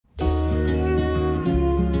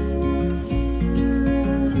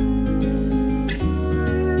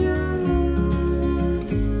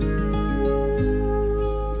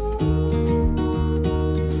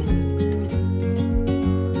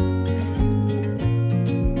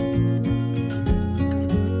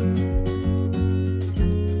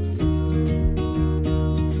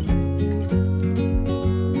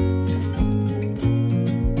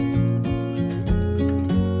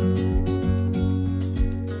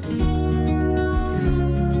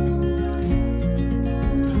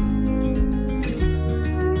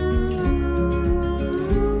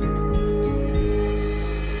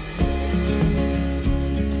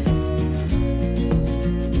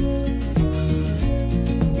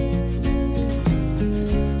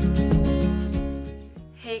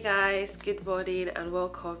good morning and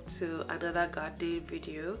welcome to another gardening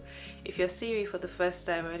video. If you're seeing me for the first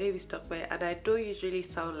time, my name is Tope and I don't usually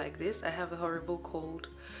sound like this. I have a horrible cold.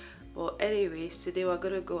 But anyways, today we're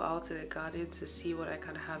gonna go out in the garden to see what I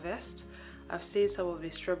can harvest. I've seen some of the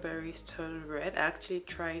strawberries turn red. I actually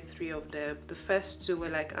tried 3 of them. The first 2 were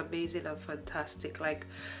like amazing and fantastic, like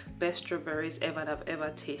best strawberries ever that I've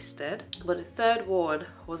ever tasted. But the third one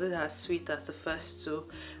wasn't as sweet as the first 2,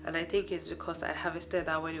 and I think it's because I harvested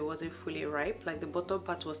that when it wasn't fully ripe. Like the bottom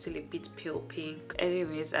part was still a bit pale pink.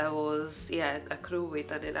 Anyways, I couldn't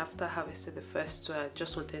wait, and then after harvesting the first 2, I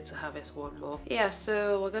just wanted to harvest one more. Yeah,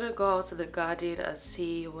 so we're gonna go out to the garden and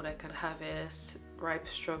see what I can harvest. Ripe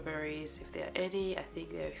strawberries, if there are any. I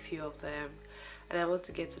think there are a few of them, and I want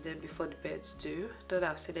to get to them before the birds do. Not that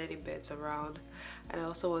I've seen any birds around. And I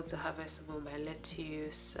also want to harvest some of my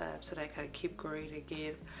lettuce so that I can keep growing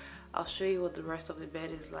again. I'll show you what the rest of the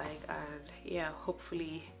bed is like, and yeah,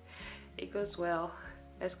 hopefully it goes well.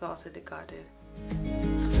 Let's go out in the garden.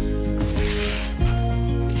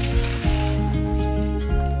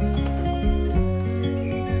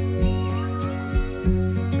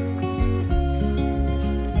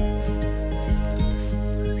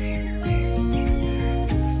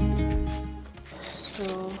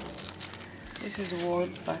 This is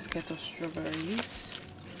one basket of strawberries.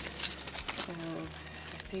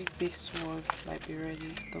 I think this one might be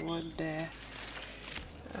ready, the one there.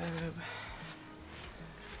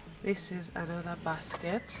 This is another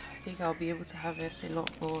basket. I think I'll be able to harvest a lot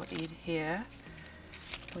more in here.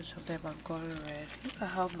 A bunch of them have gone red. Look at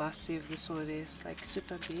how massive this one is, like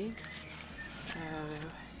super big.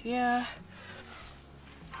 Yeah,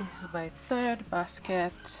 this is my third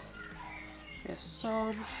basket. There's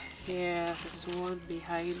some here, there's one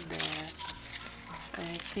behind there.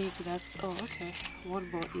 I think that's, oh okay,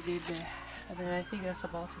 one more in there. And then I think that's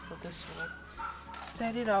about it for this one.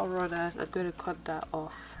 Sending out runners, I'm going to cut that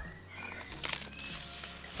off.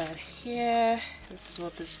 And here, this is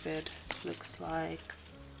what this bed looks like.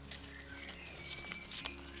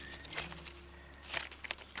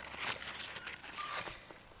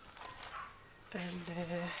 And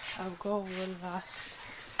I've got one last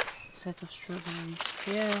set of strawberries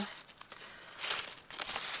here.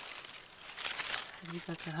 I think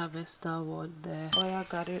I can harvest that one there. Oil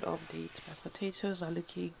garden update. My potatoes are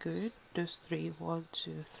looking good. Those 3, 1,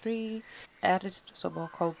 2, 3. Added some more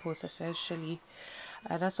compost essentially,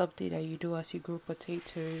 and that's something that you do as you grow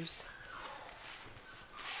potatoes.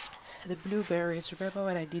 The blueberries, remember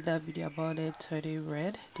when I did that video about them turning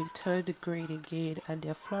red? They've turned green again and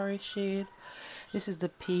they're flourishing. This is the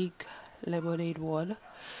pink lemonade one,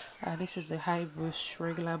 and this is the high bush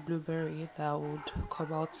regular blueberry that would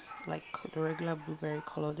come out like the regular blueberry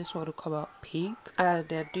color. This one will come out pink, and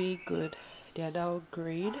they're doing good. They are now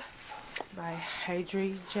green. My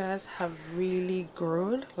hydrangeas have really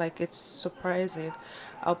grown, like it's surprising.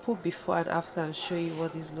 I'll put before and after and show you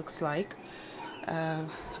what this looks like.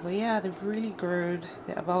 But yeah, they've really grown.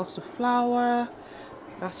 They're about to flower.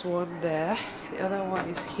 That's one there. The other one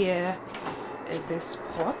is here in this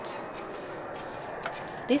pot.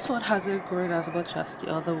 This one hasn't grown as much as the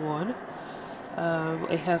other one.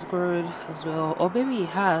 It has grown as well, or maybe it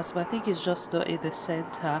has, but I think it's just not in the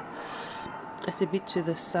center. It's a bit to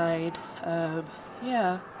the side.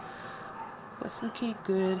 Yeah, it's looking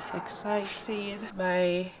good, exciting.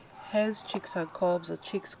 My hens, chicks and cubs, or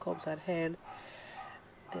chicks, cubs and hen,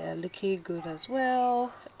 they're looking good as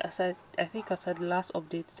well. I think as at the last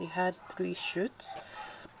update they had 3 shoots.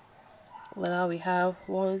 Well, now we have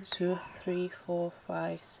 1, 2, 3, 4,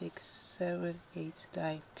 5, 6, 7, 8,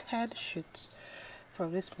 9, 10 shoots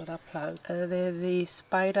from this mother plant. And then the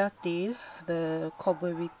spider thing, the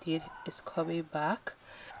cobwebby thing, is coming back.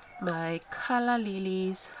 My calla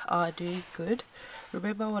lilies are doing good.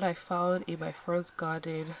 Remember what I found in my front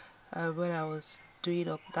garden when I was doing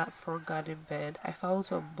up that front garden bed? I found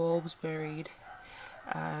some bulbs buried,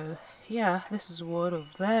 and yeah, this is one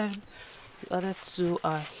of them. The other 2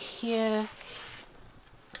 are here,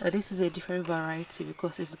 and this is a different variety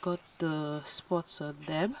because it's got the spots on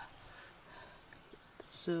them.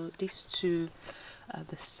 So these 2 are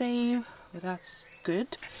the same, but that's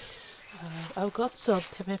good. I've got some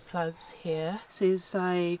pepper plants here. Since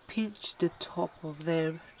I pinched the top of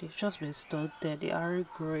them, they've just been stunted. They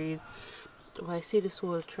aren't growing. I see this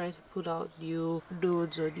one trying to put out new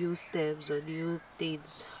nodes or new stems or new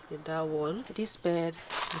things in that one. This bed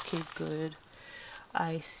is looking good.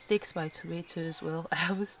 I staked my tomatoes. Well, I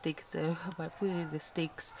haven't staked them, but I put it in the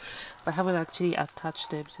stakes, but I haven't actually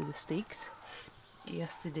attached them to the stakes.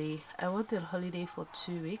 Yesterday I went on holiday for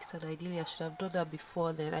 2 weeks, and ideally I should have done that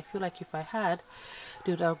before then. I feel like if I had,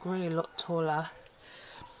 they would have grown a lot taller.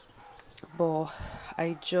 but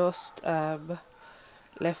I just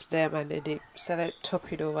left them and then they started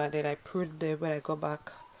topping over, and then I pruned them when I got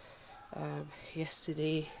back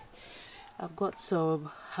yesterday. I've got some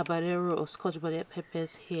habanero or scotch bonnet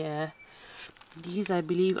peppers here. These I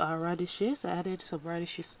believe are radishes. I added some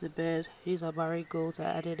radishes to the bed. These are marigolds. I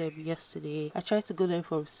added them yesterday. I tried to grow them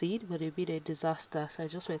from seed, but they've been a disaster, so I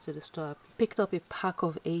just went to the store, picked up a pack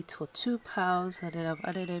of 8 for £2, and then I've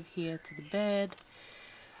added them here to the bed.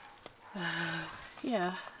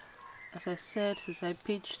 Yeah, as I said, since I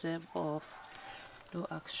pinched them off, no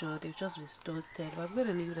action. They've just been stunted, but I'm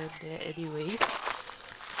gonna leave them there anyways.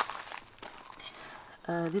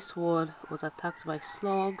 This one was attacked by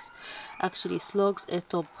slugs. Actually, slugs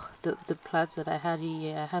ate up the plants that I had in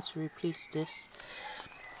here. I had to replace this,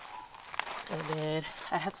 and then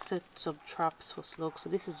I had to set some traps for slugs. So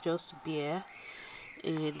this is just beer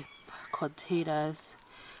in containers,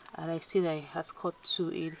 and I see that it has caught 2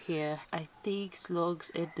 in here. I think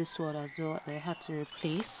slugs ate this one as well, and I had to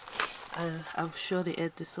replace. And I'm sure they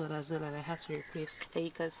ate this one as well, and I had to replace. And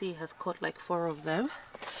you can see it has caught like 4 of them.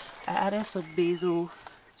 I added some basil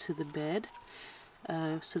to the bed,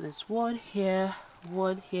 so there's one here,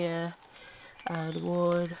 and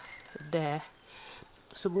one there.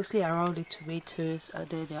 So mostly around the tomatoes, and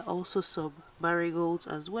then there are also some marigolds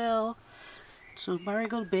as well. So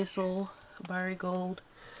marigold, basil, marigold.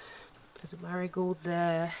 There's a marigold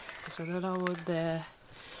there. There's another one there.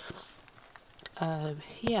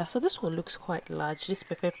 Yeah, so this one looks quite large, this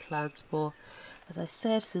pepper plant, but as I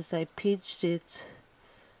said, since I pinched it,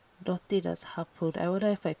 nothing has happened. I wonder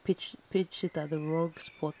if I pinched it at the wrong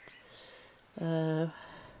spot.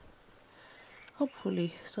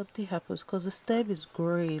 Hopefully something happens, because the stem is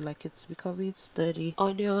growing, like it's becoming sturdy.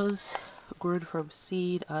 Onions grown from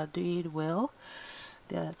seed are doing well.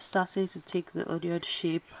 They're starting to take the onion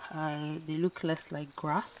shape, and they look less like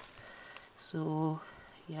grass. So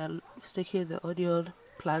yeah, it's taking the onion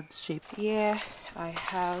plant shape. Here I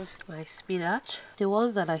have my spinach. The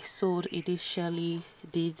ones that I sowed initially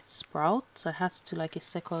did sprout, so I had to do like a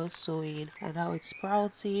second sowing, and now it's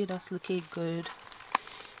sprouting. That's looking good.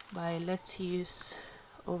 My lettuce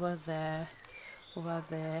over there,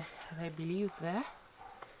 and I believe there.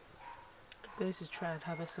 I'm going to try and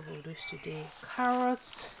harvest some of those today.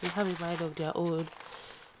 Carrots, they have a mind of their own,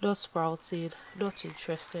 not sprouting, not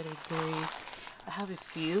interested in growing. I have a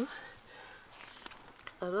few.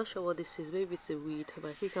 I'm not sure what this is. Maybe it's a weed, but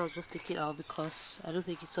I think I'll just take it out because I don't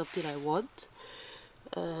think it's something I want.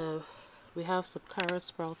 We have some carrots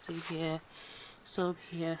sprouting here, some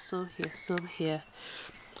here, some here, some here.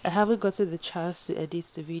 I haven't gotten the chance to edit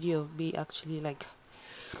the video of me actually like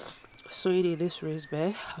sowing in this raised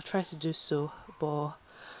bed. I'll try to do so, but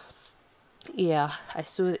yeah, I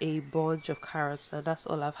sowed a bunch of carrots, and that's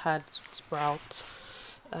all I've had to sprout.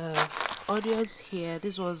 Onions here,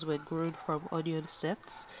 these ones were grown from onion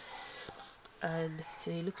sets, and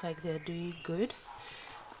they look like they're doing good.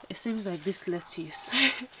 It seems like this lettuce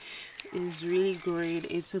is really growing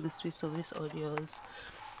into the space of these onions.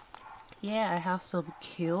 Yeah, I have some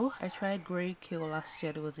kale. I tried growing kale last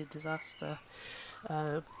year, it was a disaster.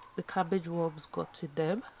 The cabbage worms got to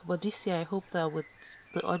them, but this year I hope that with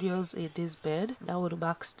the onions in this bed, that would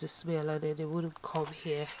max the smell, and then they wouldn't come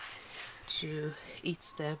here to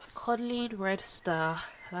eat them. Codling red star,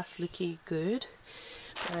 that's looking good.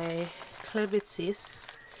 My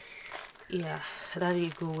clematis, yeah, that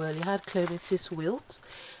didn't go well. It had clematis wilt,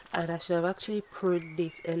 and I should have actually pruned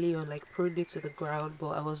it early on, like pruned it to the ground, but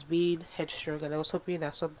I was being headstrong and I was hoping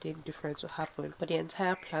that something different would happen, but the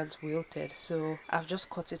entire plant wilted. So I've just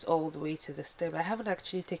cut it all the way to the stem. I haven't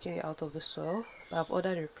actually taken it out of the soil, but I've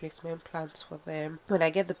ordered replacement plants for them. When I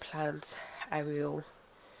get the plants, I will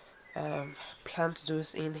plant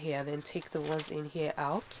those in here and then take the ones in here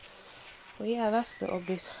out. But yeah, that's the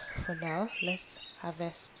update for now. Let's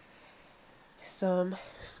harvest some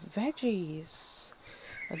veggies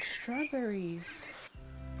and strawberries.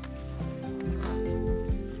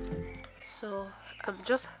 So I'm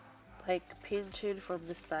just like pinching from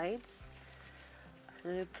the sides,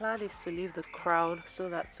 and the plan is to leave the crown so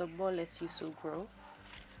that some more lettuce will grow.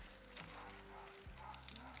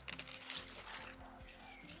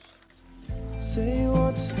 Say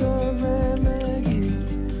what's the remedy?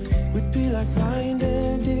 We'd be like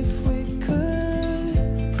minded if we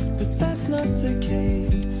could, but that's not the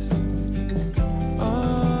case.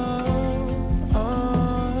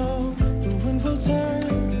 Oh, the wind will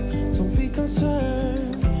turn, don't be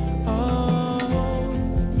concerned. Oh,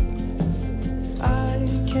 I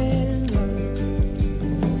can learn.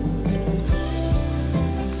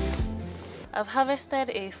 I've harvested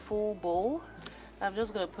a full bowl. I'm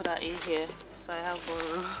just gonna put that in here so I have more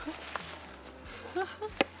room.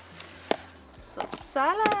 Some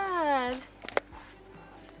salad.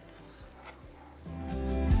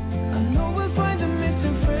 I know we'll find the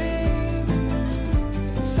missing frame.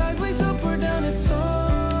 Sideways, up or down, it's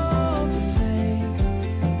all the same.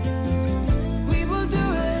 We will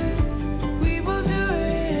do it. We will do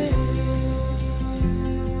it.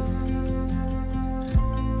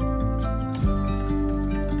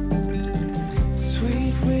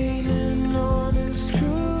 Sweet rain and honest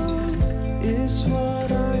truth is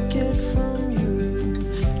what I get from you.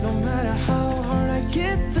 No matter how hard I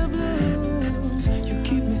get the blues, you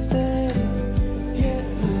keep me steady, yet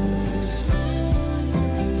loose.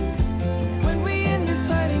 When we in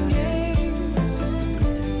deciding games,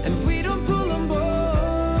 and we don't pull them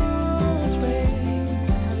both ways,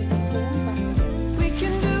 we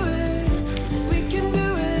can do it, we can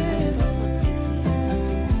do it.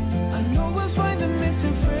 I know we'll find the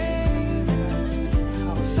missing frame.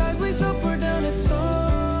 Sideways, up or down, it's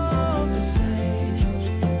all the same.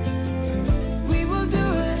 We will do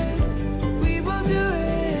it, we will do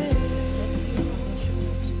it.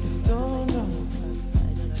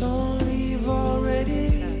 Don't leave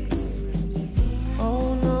already.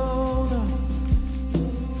 Oh no, no,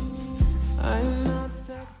 I'm not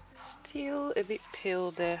that. Still a bit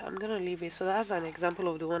pale there. I'm gonna leave it. So that's an example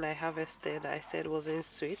of the one I harvested that I said wasn't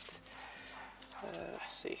sweet.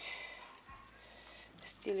 See,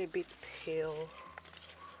 still a bit pale.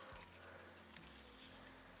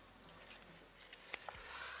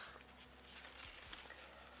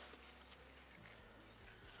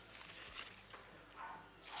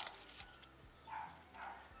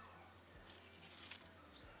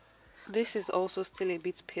 This is also still a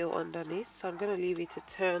bit pale underneath, so I'm gonna leave it to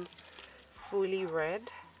turn fully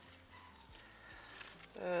red.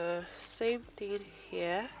 Same thing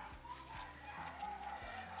here.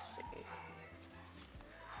 Let's see.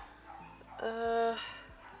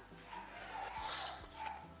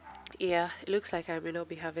 Yeah, it looks like I may not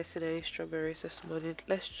be harvesting any strawberries this morning.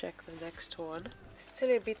 Let's check the next one. Still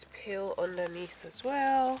a bit pale underneath as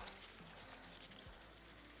well.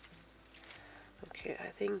 Okay, I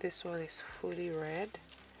think this one is fully red.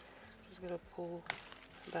 Just gonna pull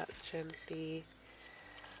that gently.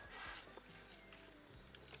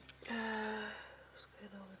 What's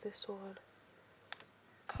going on with this one?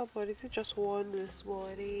 Come on, is it just one this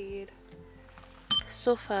morning?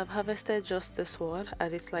 So far I've harvested just this one,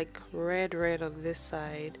 and it's like red on this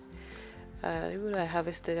side. Even though I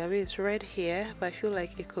harvested, I mean it's red here, but I feel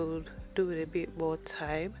like it could do with a bit more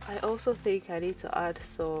time. I also think I need to add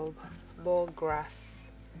some more grass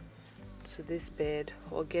to this bed,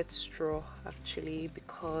 or get straw actually,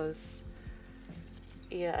 because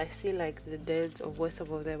yeah, I see like the dent of where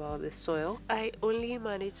some of them are on the soil. I only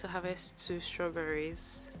managed to harvest 2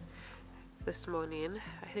 strawberries this morning.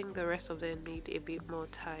 I think the rest of them need a bit more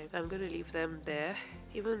time. I'm gonna leave them there.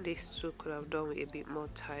 Even these 2 could have done with a bit more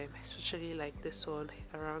time, especially like this one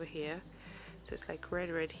around here. So it's like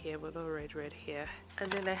red here, but not red here.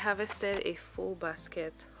 And then I harvested a full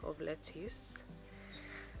basket of lettuce.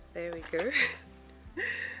 There we go.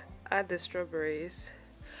 Add the strawberries.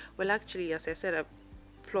 Well, actually, as I said, I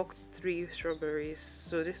plucked 3 strawberries,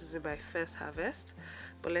 so this is my first harvest.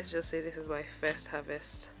 But let's just say this is my first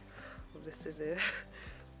harvest of the season.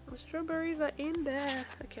 The strawberries are in there.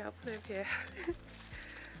 Okay, I'll put them here.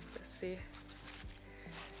 Let's see.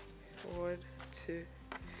 1, 2.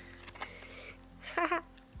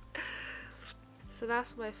 So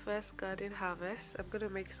that's my first garden harvest. I'm gonna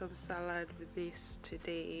make some salad with this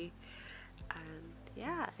today, and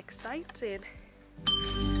yeah, exciting.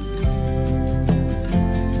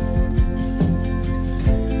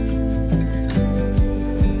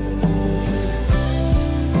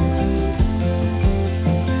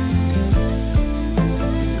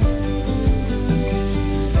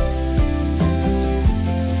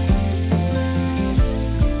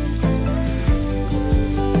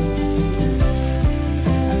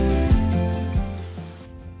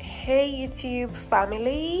 Hey YouTube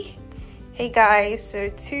family, hey guys. So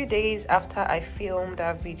 2 days after I filmed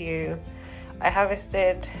that video, I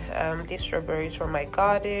harvested these strawberries from my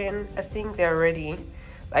garden. I think they're ready.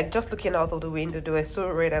 Like, just looking out of the window, they were so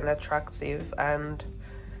red and attractive, and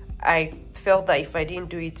I felt that if I didn't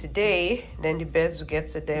do it today, then the birds would get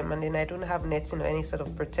to them, and then I don't have netting or any sort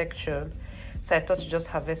of protection. So I thought to just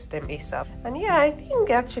harvest them ASAP. And yeah, I think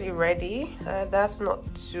they're actually ready. That's not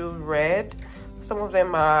too red. Some of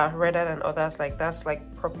them are redder than others, like that's like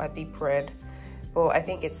proper deep red, but I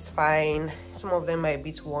think it's fine. Some of them are a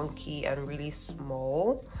bit wonky and really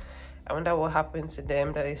small. I wonder what happened to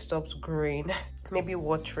them that it stopped growing. Maybe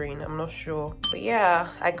watering, I'm not sure. But yeah,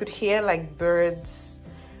 I could hear like birds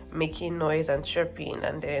making noise and chirping,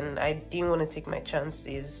 and then I didn't want to take my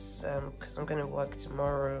chances because I'm gonna work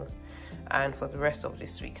tomorrow and for the rest of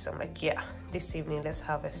this week. So I'm like, yeah, this evening let's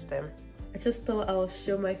harvest them. I just thought I'll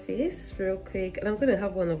show my face real quick, and I'm gonna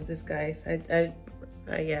have one of these guys.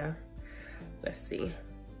 Yeah, let's see.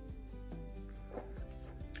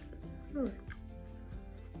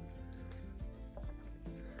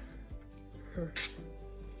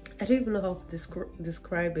 I don't even know how to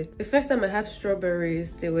describe it. The first time I had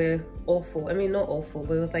strawberries, they were awful. I mean, not awful,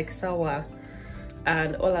 but it was like sour.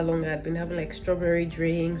 And all along I'd been having like strawberry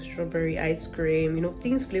drinks, strawberry ice cream, you know,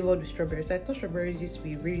 things flavored with strawberries. I thought strawberries used to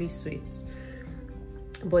be really sweet,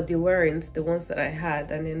 but they weren't the ones that I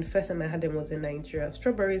had. And then the first time I had them was in Nigeria.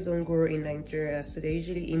 Strawberries don't grow in Nigeria, so they're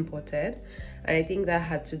usually imported, and I think that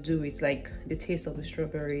had to do with like the taste of the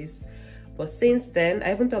strawberries. But since then,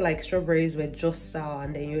 I even thought like strawberries were just sour,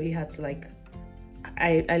 and then you really had to like,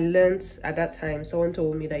 I learned at that time, someone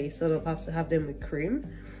told me that you sort of have to have them with cream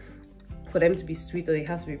for them to be sweet, or they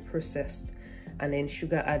have to be processed and then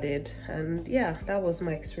sugar added. And yeah, that was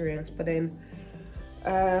my experience. But then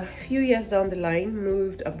a few years down the line,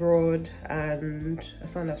 moved abroad, and I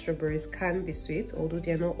found that strawberries can be sweet, although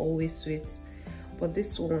they're not always sweet. But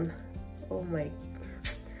this one, oh my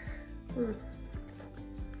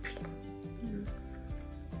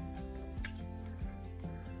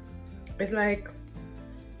it's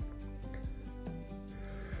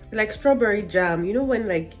like strawberry jam. You know when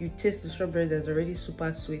like you taste the strawberry that's already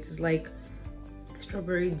super sweet? It's like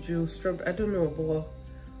strawberry juice, I don't know, but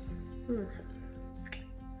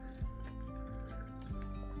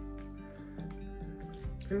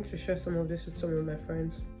I need to share some of this with some of my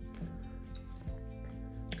friends.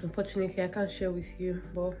 Unfortunately, I can't share with you,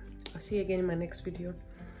 but I'll see you again in my next video.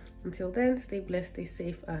 Until then, stay blessed, stay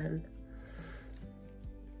safe, and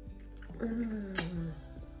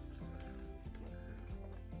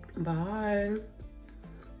bye.